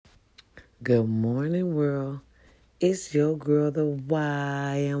Good morning, world. It's your girl, the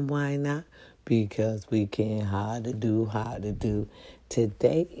why and why not? Because we can how to do.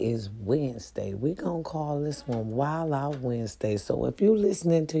 Today is Wednesday. We're going to call this one Wild Out Wednesday. So if you're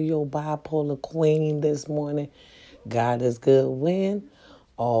listening to your bipolar queen this morning, God is good win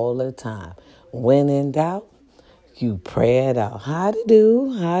all the time. When in doubt, you pray it out. How to do.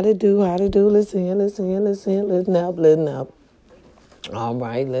 Listen up. All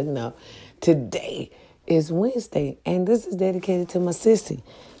right, listen up. Today is Wednesday, and this is dedicated to my sissy.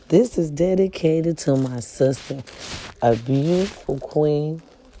 This is dedicated to my sister, a beautiful queen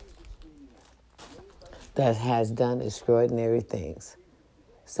that has done extraordinary things.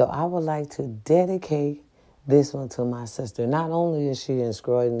 So I would like to dedicate this one to my sister. Not only is she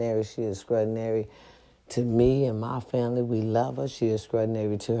extraordinary to me and my family. We love her. She is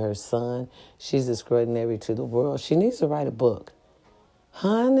extraordinary to her son. She's extraordinary to the world. She needs to write a book.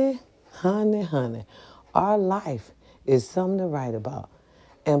 Honey. Our life is something to write about.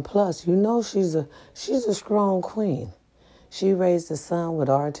 And plus, she's a strong queen. She raised a son with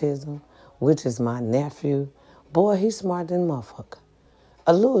autism, which is my nephew. Boy, he's smart than a motherfucker.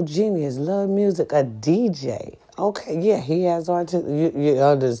 A little genius, love music, a DJ. Okay, yeah, he has autism. You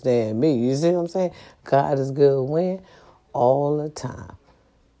understand me. You see what I'm saying? God is good when? All the time.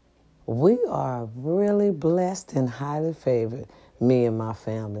 We are really blessed and highly favored, me and my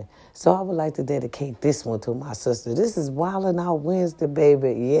family. So I would like to dedicate this one to my sister. This is Wylin Out Wednesday,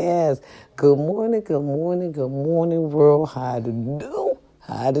 baby. Yes. Good morning, world. How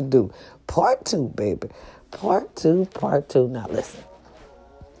to do. Part 2, baby. Part two. Now listen.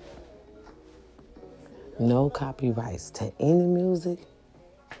 No copyrights to any music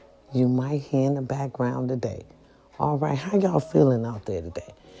you might hear in the background today. All right, how y'all feeling out there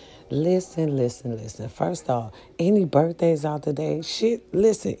today? Listen. First off, any birthdays out today?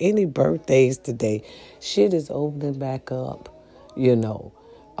 Any birthdays today? Shit is opening back up,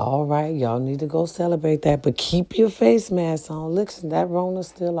 All right, y'all need to go celebrate that, but keep your face mask on. Listen, that Rona's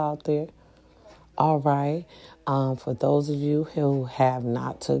still out there. All right. For those of you who have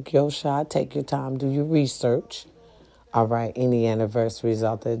not took your shot, take your time, do your research. All right, any anniversaries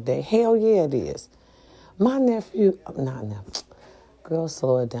out there today? Hell yeah, it is. My nephew, girl,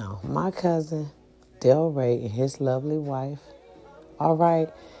 slow it down. My cousin, Del Ray, and his lovely wife, all right,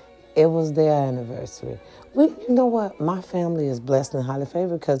 it was their anniversary. You know what? My family is blessed and highly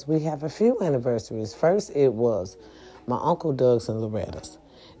favored because we have a few anniversaries. First, it was my Uncle Doug's and Loretta's.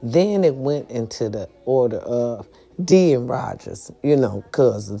 Then it went into the order of Dee and Rogers,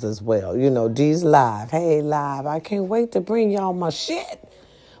 cousins as well. Dee's live. Hey, live. I can't wait to bring y'all my shit.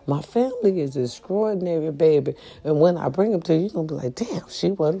 My family is extraordinary, baby. And when I bring them to you, you're going to be like, damn,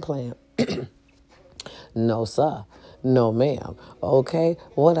 she wasn't playing. No, sir. No, ma'am. Okay?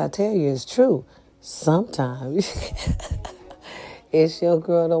 What I tell you is true. Sometimes it's your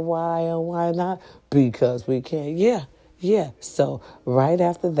girl to why and why not? Because we can't. Yeah. So right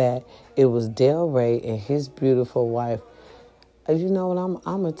after that, it was Del Ray and his beautiful wife. You know what?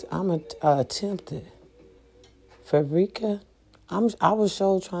 I'm attempted. Fabrica. I was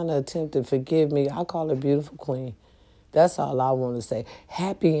sure trying to attempt to forgive me. I call her beautiful queen. That's all I want to say.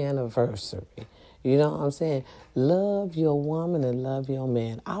 Happy anniversary. You know what I'm saying? Love your woman and love your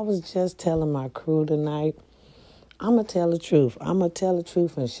man. I was just telling my crew tonight, I'm going to tell the truth. I'm going to tell the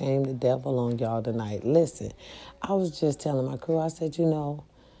truth and shame the devil on y'all tonight. Listen, I was just telling my crew, I said,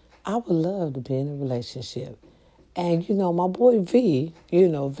 I would love to be in a relationship. And, my boy V,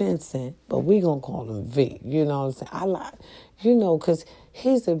 Vincent, but we going to call him V. You know what I'm saying? Because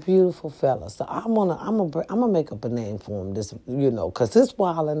he's a beautiful fella. So I'm gonna make up a name for him, because it's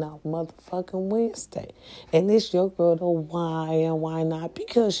Wildin' Out motherfucking Wednesday. And it's your girl, the why and why not?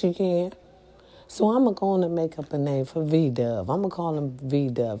 Because she can. So I'm going to make up a name for V-Dub. I'm going to call him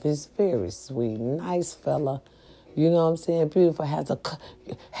V-Dub. He's very sweet, nice fella. You know what I'm saying? Beautiful,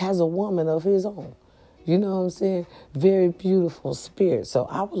 has a woman of his own. You know what I'm saying? Very beautiful spirit. So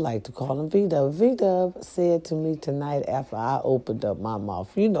I would like to call him V-Dub. V-Dub said to me tonight after I opened up my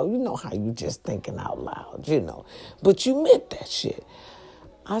mouth, you know how you just thinking out loud, But you meant that shit.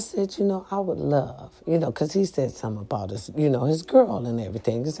 I said, I would love, because he said something about his girl and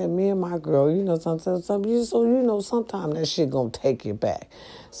everything. He said, me and my girl, sometimes that shit gonna take you back.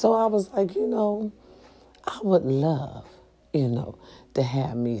 So I was like, I would love, to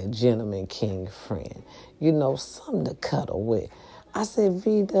have me a gentleman king friend, something to cuddle with. I said,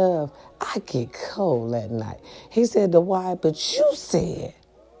 V-Dub, I get cold at night. He said, the why, but you said,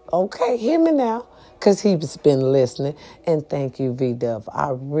 okay, hear me now. because he's been listening. And thank you, V-Dub.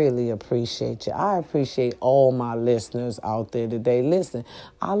 I really appreciate you. I appreciate all my listeners out there today. Listen,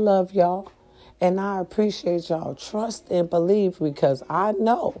 I love y'all, and I appreciate y'all trust and believe, because I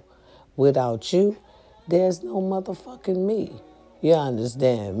know without you, there's no motherfucking me. You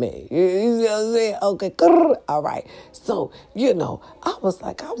understand me? You see what I'm saying? Okay, all right. So, I was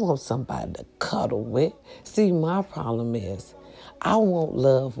like, I want somebody to cuddle with. See, my problem is, I want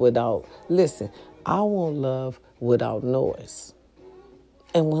love without noise.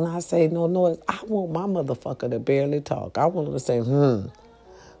 And when I say no noise, I want my motherfucker to barely talk. I want him to say,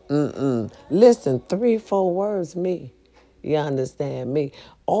 Listen, 3-4 words, me. You understand me?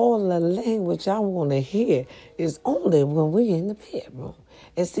 All the language I want to hear is only when we in the bedroom.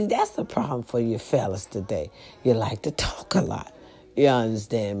 And see, that's the problem for you fellas today. You like to talk a lot. You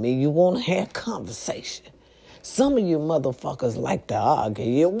understand me? You want to have conversation. Some of you motherfuckers like to argue.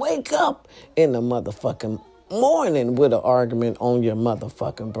 You wake up in the motherfucking morning with an argument on your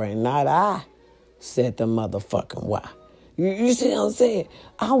motherfucking brain. Not I said the motherfucking why. You see what I'm saying?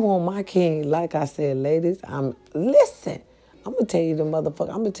 I want my king, like I said, ladies, listen. I'm going to tell you I'm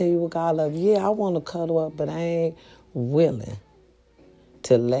going to tell you what God loves. Yeah, I want to cuddle up, but I ain't willing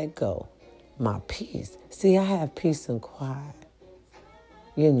to let go my peace. See, I have peace and quiet,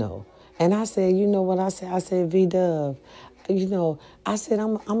 And I said, you know what I said? I said, V-Dub, I said,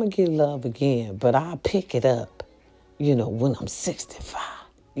 I'm going to get love again, but I'll pick it up, when I'm 65.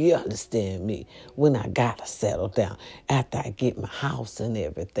 You understand me? When I gotta settle down, after I get my house and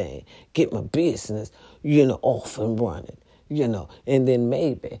everything, get my business, off and running, and then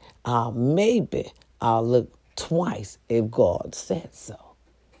maybe I'll look twice if God said so.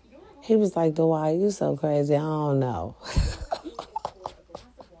 He was like, "Why you so crazy?" I don't know.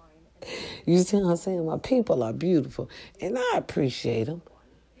 You see what I'm saying? My people are beautiful, and I appreciate them.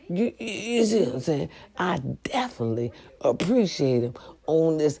 You see what I'm saying? I definitely appreciate him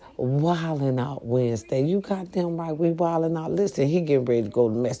on this Wylin' Out Wednesday. You goddamn right, we wildin' out. Listen, he getting ready to go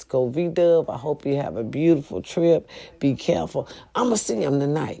to Mexico. V-Dub, I hope you have a beautiful trip. Be careful. I'm going to see him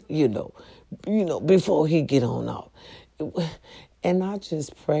tonight, before he get on off. And I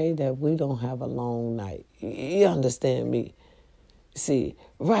just pray that we don't have a long night. You understand me? See,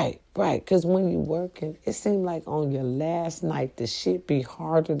 right, because when you working, it seems like on your last night, the shit be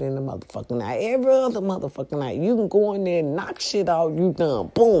harder than the motherfucking night. Every other motherfucking night, you can go in there and knock shit out, you done,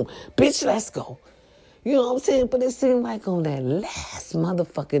 boom, bitch, let's go. You know what I'm saying? But it seemed like on that last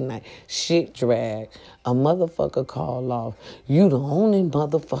motherfucking night, shit drag, a motherfucker call off, you the only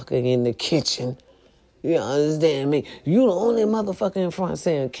motherfucker in the kitchen. You understand me? You the only motherfucker in front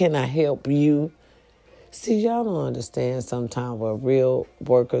saying, can I help you? See, y'all don't understand sometimes what real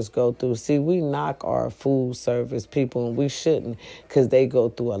workers go through. See, we knock our food service people, and we shouldn't, because they go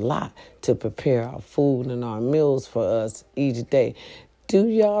through a lot to prepare our food and our meals for us each day. Do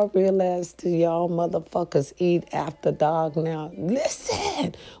y'all realize that y'all motherfuckers eat after dark now?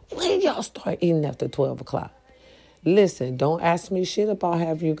 Listen, when y'all start eating after 12 o'clock? Listen, don't ask me shit about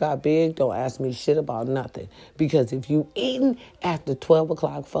have you got big. Don't ask me shit about nothing. Because if you eating after 12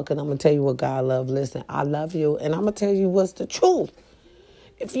 o'clock, fucking, I'm going to tell you what God love. Listen, I love you, and I'm going to tell you what's the truth.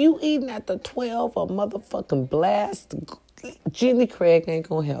 If you eating after 12, a motherfucking blast, Jenny Craig ain't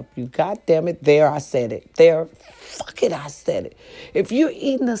going to help you. God damn it. There, I said it. There, fuck it, I said it. If you're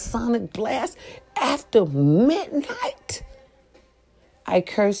eating a Sonic Blast after midnight, I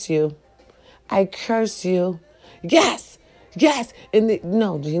curse you. I curse you. Yes.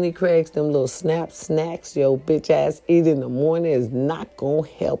 And Jenny Craig's them little snacks your bitch ass eat in the morning is not going to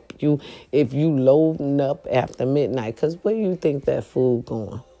help you if you loading up after midnight. Because where you think that food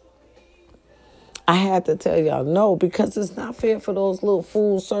going? I had to tell y'all no, because it's not fair for those little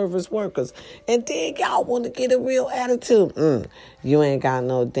food service workers. And then y'all want to get a real attitude. You ain't got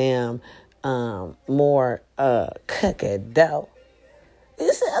no damn more cookie dough.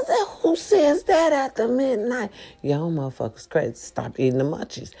 I said, who says that after midnight? Y'all motherfuckers crazy. Stop eating the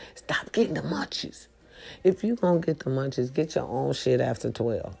munchies. Stop getting the munchies. If you gonna get the munchies, get your own shit after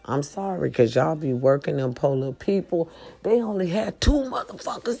 12. I'm sorry, because y'all be working them polar people. They only had 2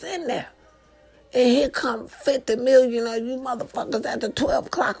 motherfuckers in there. And here come 50 million of you motherfuckers after 12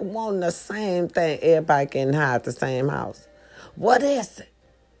 o'clock wanting the same thing. Everybody getting high at the same house. What is it?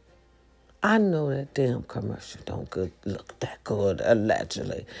 I know that damn commercial don't look that good,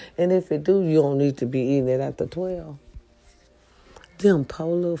 allegedly. And if it do, you don't need to be eating it after 12. Them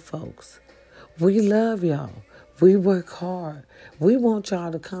poor little folks. We love y'all. We work hard. We want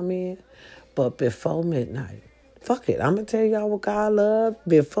y'all to come in, but before midnight. Fuck it. I'm going to tell y'all what God loves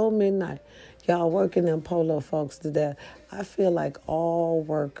before midnight. Y'all working them poor little folks to death. I feel like all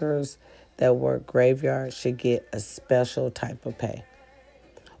workers that work graveyard should get a special type of pay.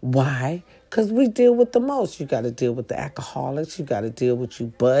 Why? Because we deal with the most. You got to deal with the alcoholics. You got to deal with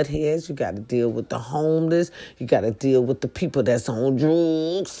you buttheads. You got to deal with the homeless. You got to deal with the people that's on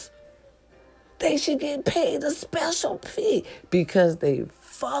drugs. They should get paid a special fee because they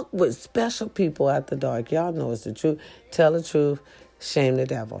fuck with special people after dark. Y'all know it's the truth. Tell the truth. Shame the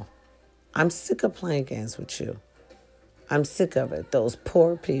devil. I'm sick of playing games with you. I'm sick of it. Those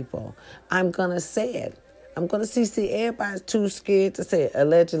poor people. I'm going to say it. I'm going to see, everybody's too scared to say it.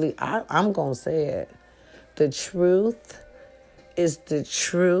 Allegedly, I'm going to say it. The truth is the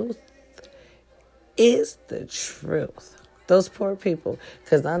truth is the truth. Those poor people.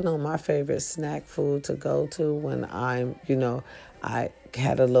 Because I know my favorite snack food to go to when I'm, I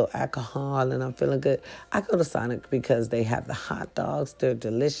had a little alcohol and I'm feeling good. I go to Sonic because they have the hot dogs. They're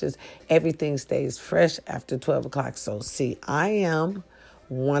delicious. Everything stays fresh after 12 o'clock. So, see, I am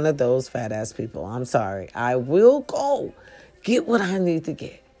one of those fat ass people. I'm sorry. I will go get what I need to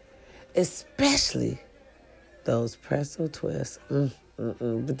get. Especially those pretzel twists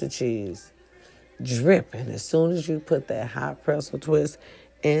with the cheese dripping. As soon as you put that hot pretzel twist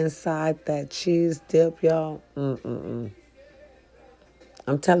inside that cheese dip, y'all, I'm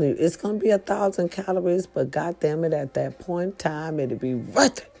telling you, it's going to be 1,000 calories, but goddamn it, at that point in time, it'll be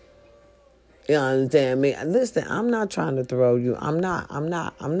worth it. You understand me? Listen, I'm not trying to throw you. I'm not.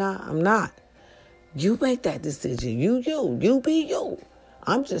 You make that decision. You be you.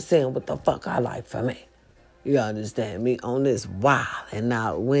 I'm just saying what the fuck I like for me. You understand me? On this wild and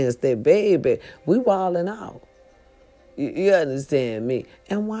out Wednesday, baby, we wilding out. You understand me?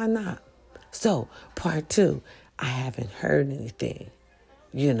 And why not? So, part 2, I haven't heard anything,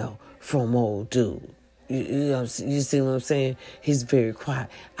 from old dude. You see what I'm saying? He's very quiet.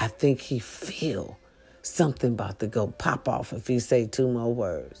 I think he feel something about to go pop off if he say 2 more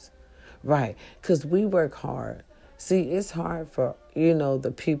words. Right. Because we work hard. See, it's hard for,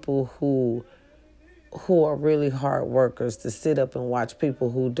 the people who are really hard workers to sit up and watch people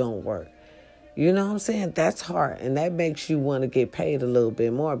who don't work. You know what I'm saying? That's hard. And that makes you want to get paid a little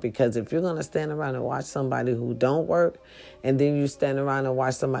bit more, because if you're going to stand around and watch somebody who don't work and then you stand around and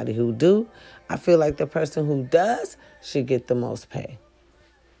watch somebody who do, I feel like the person who does should get the most pay.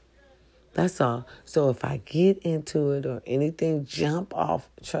 That's all. So if I get into it or anything jump off,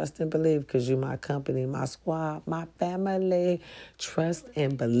 trust and believe, because you're my company, my squad, my family. Trust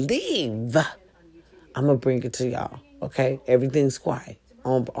and believe. I'm going to bring it to y'all, okay? Everything's quiet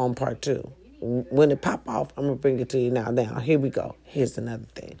on part 2. When it pop off, I'm going to bring it to you now. Now, here we go. Here's another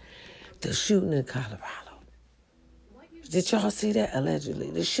thing. The shooting in Colorado. Did y'all see that?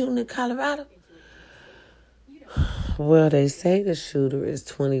 Allegedly. The shooting in Colorado? Well, they say the shooter is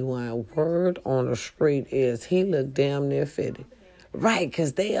 21. Word on the street is he looked damn near 50. Right,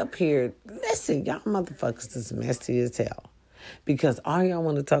 because they up here. Listen, y'all motherfuckers is messy as hell. Because all y'all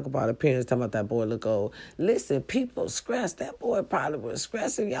want to talk about appearance, talking about that boy look old. Listen, people stress. That boy probably was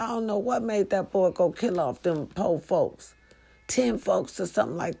stressing. Y'all don't know what made that boy go kill off them poor folks. 10 folks or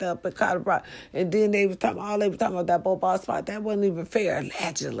something like that up in Colorado. And then they was talking about that boy boss spot. That wasn't even fair,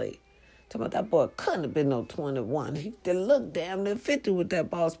 allegedly. Talking about that boy couldn't have been no 21. He looked damn near 50 with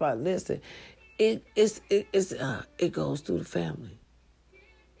that ball spot. Listen, it goes through the family.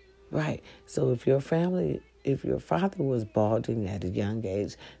 Right. So if your father was balding at a young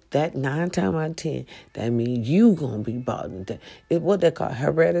age, that 9 times out of 10, that means you gonna be balding. What they call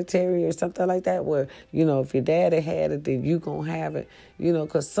hereditary or something like that, where, if your daddy had it, then you gonna have it,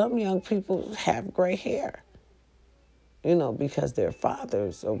 because some young people have gray hair, because their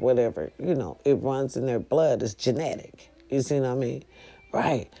fathers or whatever, it runs in their blood. It's genetic. You see what I mean?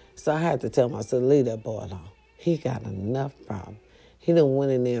 Right. So I had to tell my son, leave that boy alone. He got enough problem. He done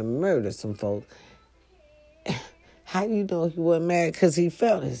went in there and murdered some folks. How you know he wasn't mad? Because he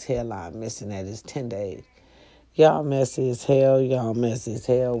felt his hairline missing at his tender age. Y'all messy as hell.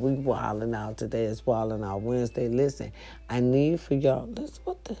 We wilding out today. It's wilding out Wednesday. Listen, I need for y'all. Listen,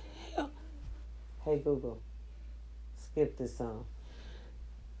 what the hell? Hey, Google, skip this song.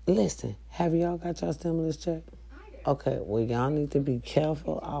 Listen, have y'all got y'all stimulus check? Okay, well, y'all need to be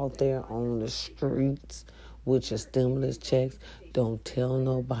careful out there on the streets with your stimulus checks. Don't tell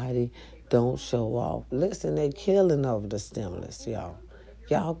nobody. Don't show off. Listen, they killing over the stimulus, y'all.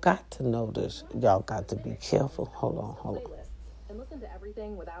 Y'all got to know this. Y'all got to be careful. Hold on. And listen to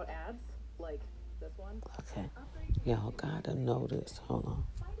everything without ads, like this one. Okay. Y'all got to know this. Hold on.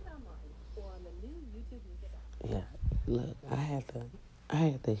 Find it online or on the new YouTube Music app. Yeah, look, I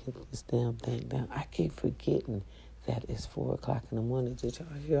had to hit this damn thing down. I keep forgetting that it's 4 o'clock in the morning. Did y'all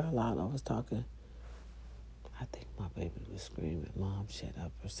hear how loud I was talking? I think my baby was screaming, "Mom, shut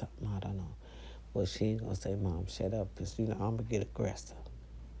up," or something. I don't know. Well, she ain't going to say, "Mom, shut up," because, I'm going to get aggressive.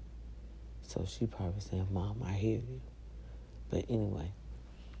 So she probably saying, "Mom, I hear you." But anyway,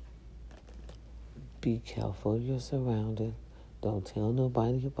 be careful of your surroundings. Don't tell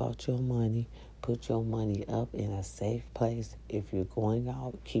nobody about your money. Put your money up in a safe place. If you're going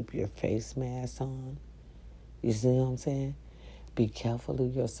out, keep your face mask on. You see what I'm saying? Be careful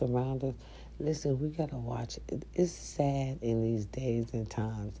of your surroundings. Listen, we got to watch. It's sad in these days and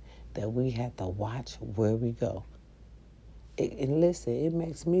times that we have to watch where we go. And listen, it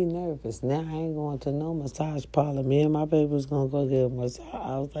makes me nervous. Now I ain't going to no massage parlor. Me and my baby was going to go get a massage.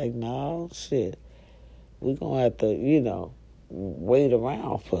 I was like, no, shit. We're going to have to, wait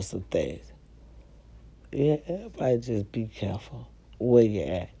around for some things. Yeah, everybody just be careful where you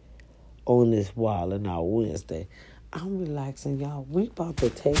at on this Wylin Out Wednesday. I'm relaxing, y'all. We about to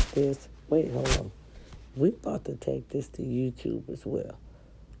take this. Wait, hold on. We about to take this to YouTube as well.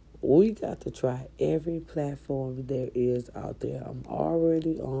 We got to try every platform there is out there. I'm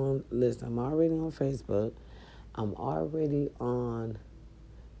already on Facebook. I'm already on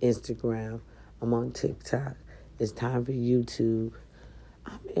Instagram. I'm on TikTok. It's time for YouTube.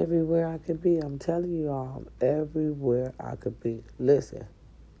 I'm everywhere I could be. I'm telling you all, I'm everywhere I could be. Listen,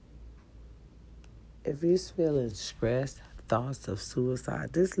 if you're feeling stressed, thoughts of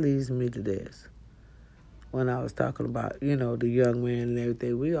suicide, this leads me to this. When I was talking about, the young man and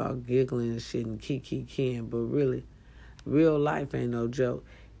everything, we all giggling and shit and kiki-kiing, but really, real life ain't no joke.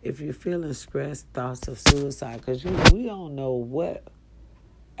 If you're feeling stressed, thoughts of suicide, because, we don't know what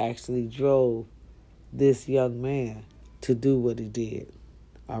actually drove this young man to do what he did,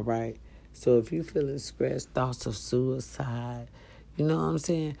 all right? So if you're feeling stressed, thoughts of suicide, you know what I'm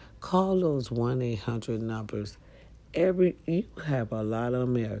saying? Call those 1-800 numbers. You have a lot of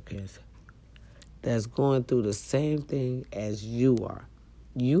Americans that's going through the same thing as you are.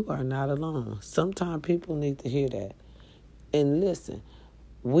 You are not alone. Sometimes people need to hear that. And listen,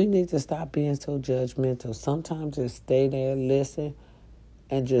 we need to stop being so judgmental. Sometimes just stay there, listen,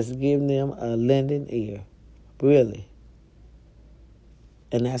 and just give them a lending ear. Really.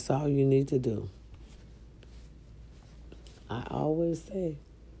 And that's all you need to do. I always say,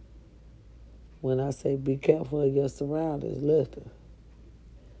 when I say be careful of your surroundings, listen.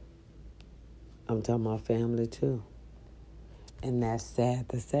 I'm talking about family too. And that's sad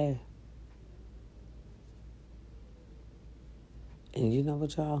to say. And you know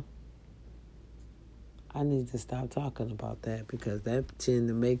what, y'all? I need to stop talking about that because that tend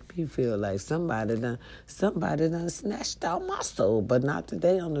to make me feel like somebody done snatched out my soul. But not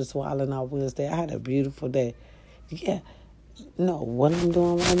today on this Wylin Out Wednesday. I had a beautiful day. Yeah. No, what I'm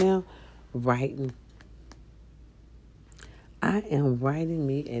doing right now, writing. I am writing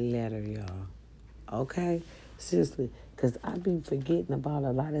me a letter, y'all. Okay? Seriously. Because I be forgetting about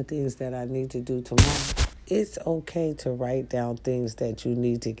a lot of things that I need to do tomorrow. It's okay to write down things that you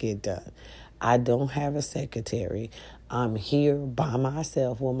need to get done. I don't have a secretary. I'm here by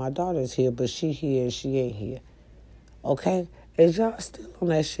myself. Well, my daughter's here, but she here and she ain't here. Okay? Is y'all still on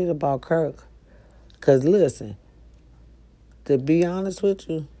that shit about Kirk? Because listen, to be honest with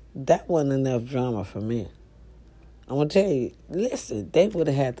you, that wasn't enough drama for me. I'm going to tell you, listen, they would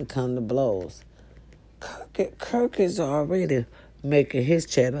have had to come to blows. Kirk is already making his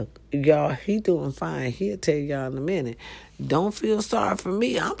cheddar. Y'all, he doing fine. He'll tell y'all in a minute. Don't feel sorry for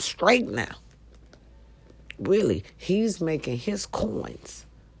me. I'm straight now. Really, he's making his coins.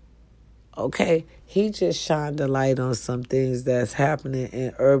 Okay? He just shined the light on some things that's happening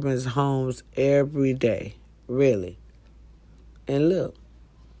in urban homes every day. Really. And look,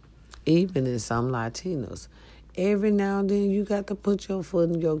 even in some Latinos, every now and then you got to put your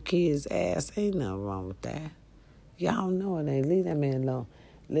foot in your kid's ass. Ain't nothing wrong with that. Y'all know it ain't. Leave that man alone.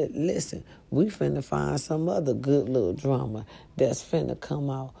 Listen, we finna find some other good little drama that's finna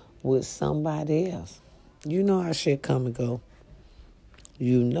come out with somebody else. You know how shit come and go.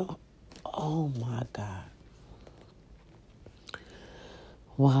 You know. Oh, my God.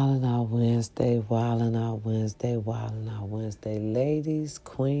 Wylin Out Wednesday, Wylin Out Wednesday, Wylin Out Wednesday. Ladies,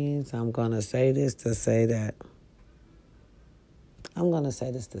 queens, I'm going to say this to say that. I'm going to say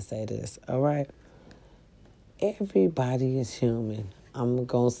this to say this, all right? Everybody is human. I'm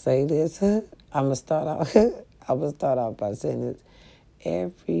going to say this. I'm going to start off by saying this.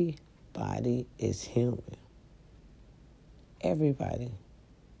 Everybody is human. Everybody.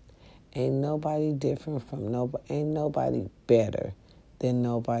 Ain't nobody different from nobody. Ain't nobody better than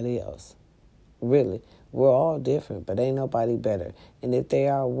nobody else. Really. We're all different, but ain't nobody better. And if they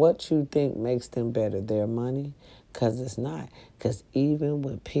are, what you think makes them better? Their money, Because it's not. Because even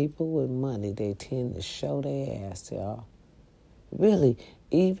with people with money, they tend to show their ass, y'all. Really,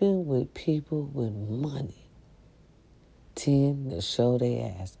 even with people with money, tend to show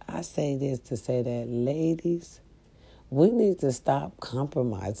their ass. I say this to say that, ladies, we need to stop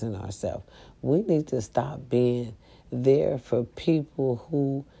compromising ourselves. We need to stop being there for people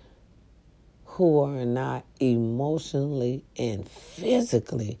who are not emotionally and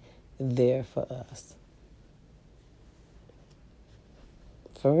physically there for us.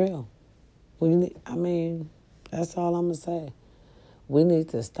 For real. That's all I'm going to say. We need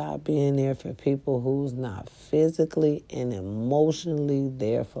to stop being there for people who's not physically and emotionally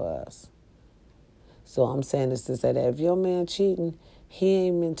there for us. So I'm saying this to say that if your man cheating, he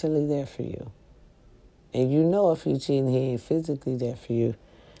ain't mentally there for you. And you know if he cheating, he ain't physically there for you.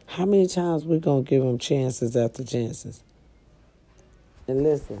 How many times we going to give him chances after chances? And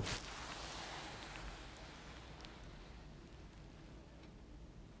listen.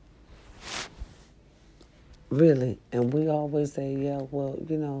 Really. And we always say, yeah, well,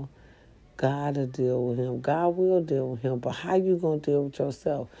 God will deal with him. God will deal with him. But how you going to deal with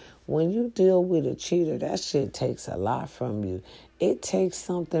yourself? When you deal with a cheater, that shit takes a lot from you. It takes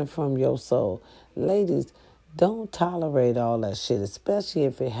something from your soul. Ladies, don't tolerate all that shit, especially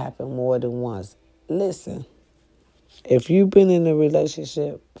if it happened more than once. Listen, if you've been in a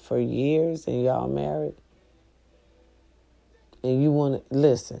relationship for years and y'all married, and you want to,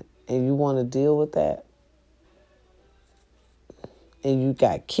 listen, and you want to deal with that, and you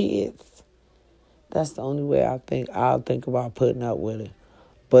got kids, that's the only way I'll think about putting up with it.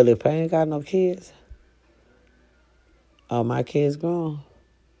 But if I ain't got no kids, my kid's grown,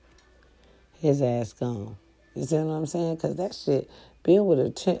 his ass gone. You see what I'm saying? Because that shit, being with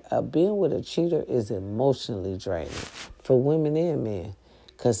a cheater is emotionally draining for women and men.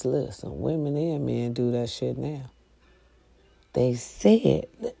 Because listen, women and men do that shit now. They said,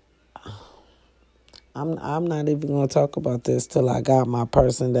 I'm not even going to talk about this till I got my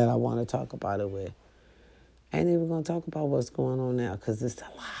person that I want to talk about it with. I ain't even going to talk about what's going on now because it's a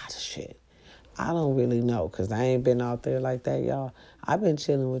lot of shit. I don't really know because I ain't been out there like that, y'all. I've been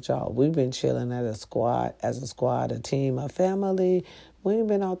chilling with y'all. We've been chilling as a squad, a team, a family. We ain't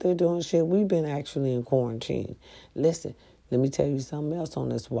been out there doing shit. We've been actually in quarantine. Listen, let me tell you something else on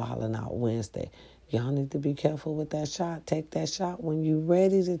this Wylin Out Wednesday. Y'all need to be careful with that shot. Take that shot when you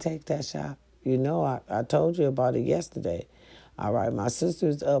ready to take that shot. I told you about it yesterday. All right, my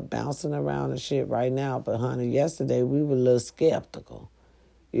sister's up bouncing around and shit right now. But, honey, yesterday we were a little skeptical.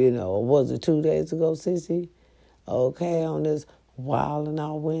 Was it 2 days ago, Sissy? Okay, on this Wylin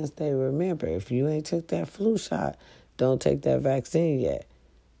Out Wednesday, remember, if you ain't took that flu shot, don't take that vaccine yet.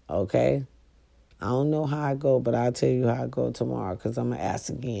 Okay? I don't know how I go, but I'll tell you how I go tomorrow because I'm going to ask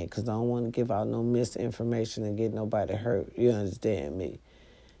again because I don't want to give out no misinformation and get nobody hurt. You understand me?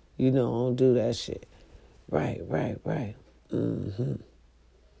 I don't do that shit. Right. Mm-hmm.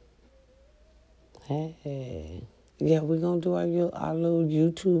 Hey. Yeah, we're going to do our little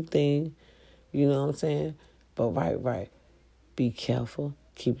YouTube thing. You know what I'm saying? But right. Be careful.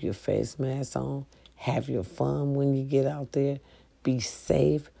 Keep your face mask on. Have your fun when you get out there. Be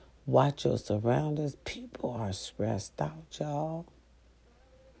safe. Watch your surroundings. People are stressed out, y'all.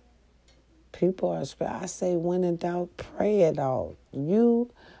 People are stressed. I say when in doubt, pray it out.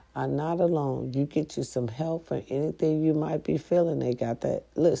 You are not alone. You get you some help for anything you might be feeling. They got that.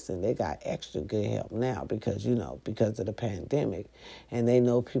 Listen, they got extra good help now because of the pandemic. And they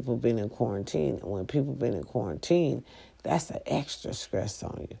know people been in quarantine. And when people been in quarantine, that's an extra stress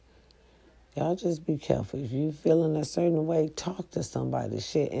on you. Y'all just be careful. If you feeling a certain way, talk to somebody,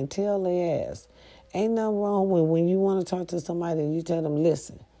 shit, and tell their ass. Ain't nothing wrong when you want to talk to somebody and you tell them,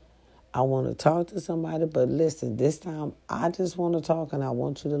 listen, I want to talk to somebody, but listen, this time I just want to talk and I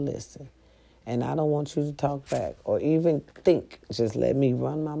want you to listen. And I don't want you to talk back or even think. Just let me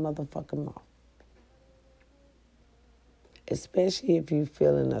run my motherfucking mouth. Especially if you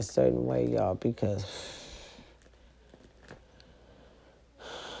feeling a certain way, y'all, because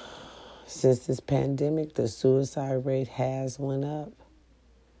since this pandemic, the suicide rate has went up.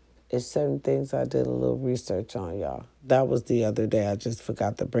 It's certain things I did a little research on, y'all. That was the other day. I just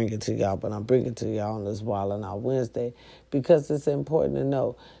forgot to bring it to y'all, but I'm bringing it to y'all on this Wylin Out Wednesday because it's important to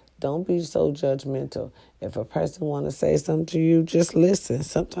know. Don't be so judgmental. If a person want to say something to you, just listen.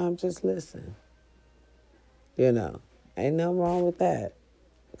 Sometimes just listen. Ain't nothing wrong with that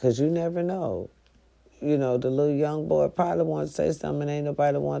because you never know. The little young boy probably wanted to say something and ain't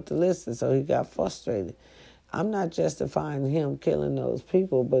nobody wanted to listen, so he got frustrated. I'm not justifying him killing those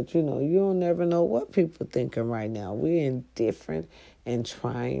people, but, you don't never know what people thinking right now. We're in different and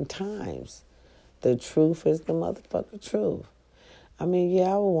trying times. The truth is the motherfucking truth. I mean,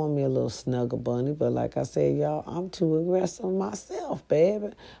 yeah, I would want me a little snuggle bunny, but like I said, y'all, I'm too aggressive myself, baby.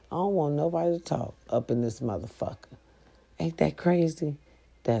 I don't want nobody to talk up in this motherfucker. Ain't that crazy?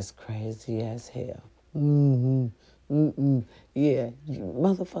 That's crazy as hell. Mm-hmm. Mm-mm. Yeah,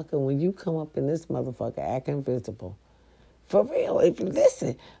 motherfucker, when you come up in this motherfucker acting invisible, for real, if you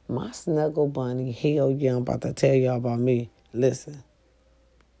listen, my snuggle bunny, hell yeah, I'm about to tell y'all about me. Listen.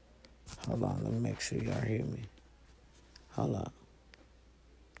 Hold on, let me make sure y'all hear me. Hold on.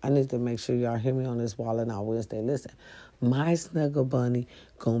 I need to make sure y'all hear me on this Wylin on Wednesday. Listen, my snuggle bunny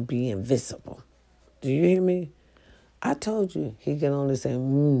gonna be invisible. Do you hear me? I told you he can only say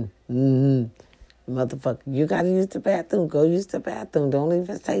motherfucker. You gotta use the bathroom. Go use the bathroom. Don't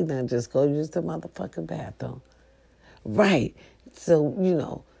even say nothing. Just go use the motherfucking bathroom. Right. So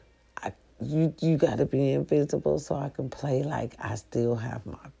you gotta be invisible so I can play like I still have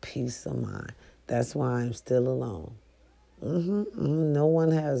my peace of mind. That's why I'm still alone. No one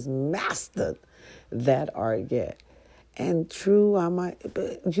has mastered that art yet. And true, I might,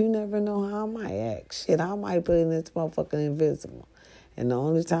 but you never know how I might act. Shit, I might put in this motherfucking invisible. And the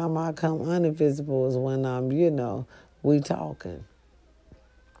only time I come uninvisible is when we talking.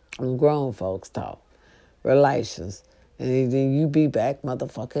 Grown folks talk. Relations. And then you be back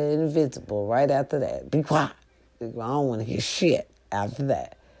motherfucking invisible right after that. Be quiet. I don't want to hear shit after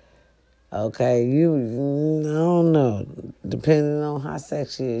that. Okay, I don't know. Depending on how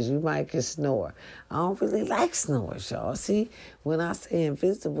sexy it is, you might can snore. I don't really like snores, y'all. See, when I say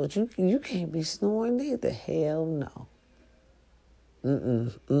invisible, you can't be snoring either. Hell no.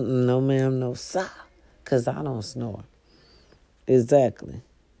 No ma'am, no sir. Because I don't snore. Exactly.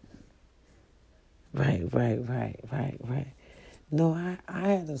 Right. No, I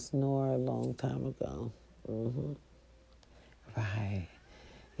had a snore a long time ago. Right.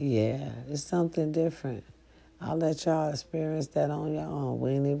 Yeah, it's something different. I'll let y'all experience that on your own.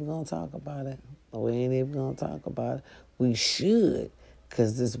 We ain't even going to talk about it. We should,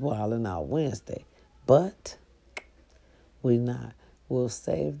 because this Wylin Out Wednesday. But we not. We'll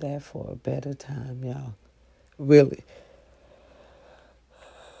save that for a better time, y'all. Really.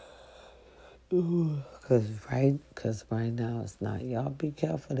 Because right now it's not. Y'all be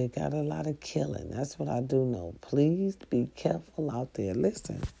careful. They got a lot of killing. That's what I do know. Please be careful out there.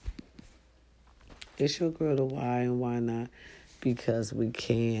 Listen. It's your girl to why and why not? Because we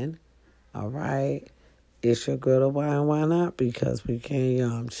can. All right? It's your girl to why and why not? Because we can.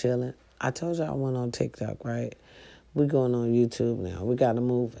 Y'all, I'm chilling. I told you I went on TikTok, right? We going on YouTube now. We got to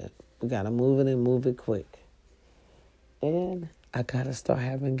move it. We got to move it and move it quick. And I got to start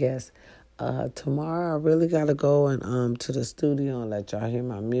having guests. Tomorrow I really got to go and to the studio and let y'all hear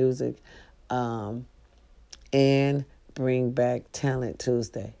my music. And bring back Talent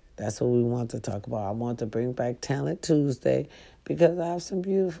Tuesday. That's what we want to talk about. I want to bring back Talent Tuesday because I have some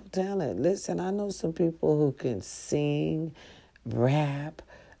beautiful talent. Listen, I know some people who can sing, rap,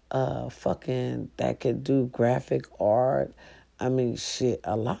 that can do graphic art. I mean, shit,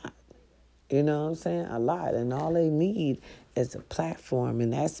 a lot. You know what I'm saying? A lot. And all they need is a platform,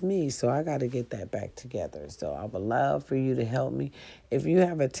 and that's me. So I got to get that back together. So I would love for you to help me. If you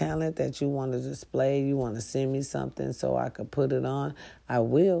have a talent that you want to display, you want to send me something so I could put it on, I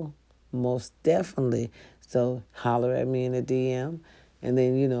will, most definitely. So holler at me in the DM, and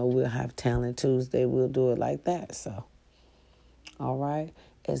then, we'll have Talent Tuesday. We'll do it like that. So, all right?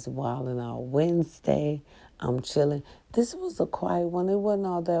 It's Wylin' Out Wednesday. I'm chilling. This was a quiet one. It wasn't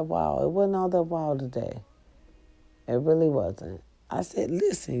all that wild. Today. It really wasn't. I said,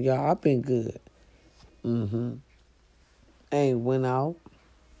 listen, y'all, I've been good. I ain't went out.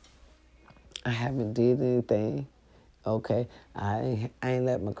 I haven't did anything. Okay. I ain't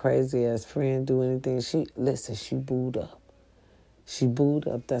let my crazy ass friend do anything. She booed up.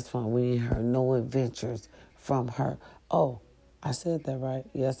 That's why we ain't heard no adventures from her. Oh, I said that right?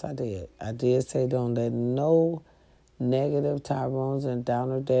 Yes, I did. I did say don't let no negative Tyrones and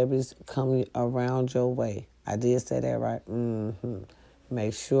Downer Debbies come around your way. I did say that right?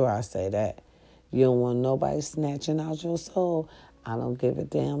 Make sure I say that. You don't want nobody snatching out your soul. I don't give a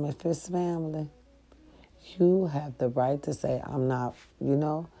damn if it's family. You have the right to say, I'm not, I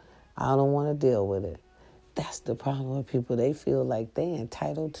don't want to deal with it. That's the problem with people. They feel like they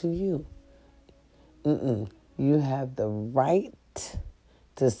entitled to you. You have the right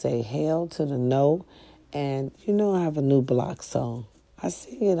to say hell to the no. And I have a new block song. I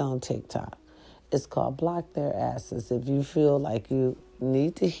sing it on TikTok. It's called Block Their Asses. If you feel like you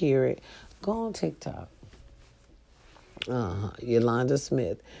need to hear it, go on TikTok. Yolanda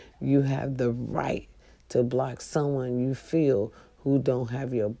Smith. You have the right to block someone you feel who don't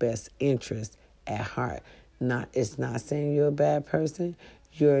have your best interest at heart. It's not saying you're a bad person.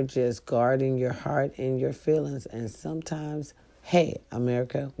 You're just guarding your heart and your feelings. And sometimes, hey,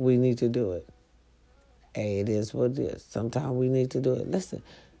 America, we need to do it. Hey, it is what it is. Sometimes we need to do it. Listen,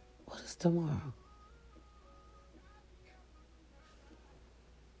 what is tomorrow?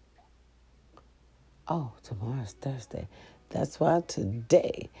 Oh, tomorrow's Thursday. That's why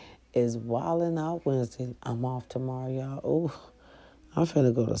today is Wylin Out Wednesday. I'm off tomorrow, y'all. Oh, I'm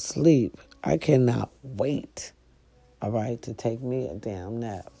finna go to sleep. I cannot wait, all right, to take me a damn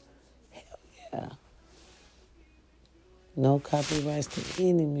nap. Hell yeah. No copyrights to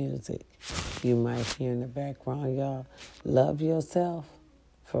any music you might hear in the background, y'all. Love yourself,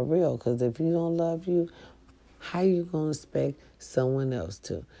 for real, because if you don't love you, how you going to expect someone else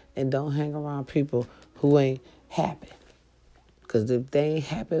to? And don't hang around people who ain't happy. Because if they ain't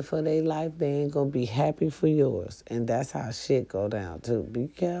happy for their life, they ain't going to be happy for yours. And that's how shit go down, too. Be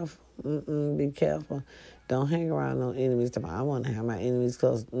careful. Be careful. Don't hang around no enemies. I want to have my enemies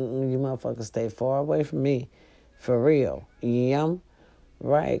close. You motherfuckers stay far away from me. For real. Yum.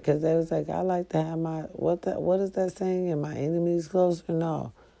 Right. Because they was like, I like to have my, what is that saying? And my enemies closer?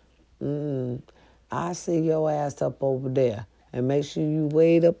 No. I see your ass up over there. And make sure you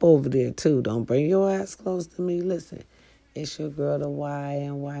wait up over there, too. Don't bring your ass close to me. Listen. It's your girl, the why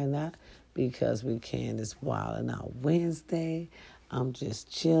and why not? Because we can. It's Wildin' Out Wednesday. I'm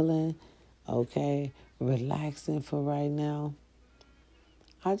just chilling, okay? Relaxing for right now.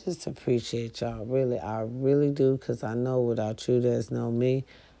 I just appreciate y'all. Really, I really do, because I know without you, there's no me.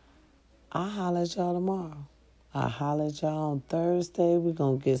 I'll holler at y'all tomorrow. I'll holler at y'all on Thursday. We're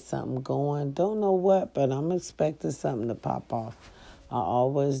going to get something going. Don't know what, but I'm expecting something to pop off. I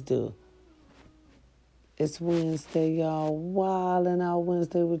always do. It's Wednesday, y'all. Wildin' Out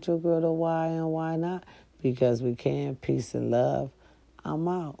Wednesday with your girl, the why and why not? Because we can. Peace and love. I'm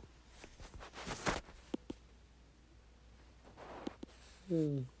out.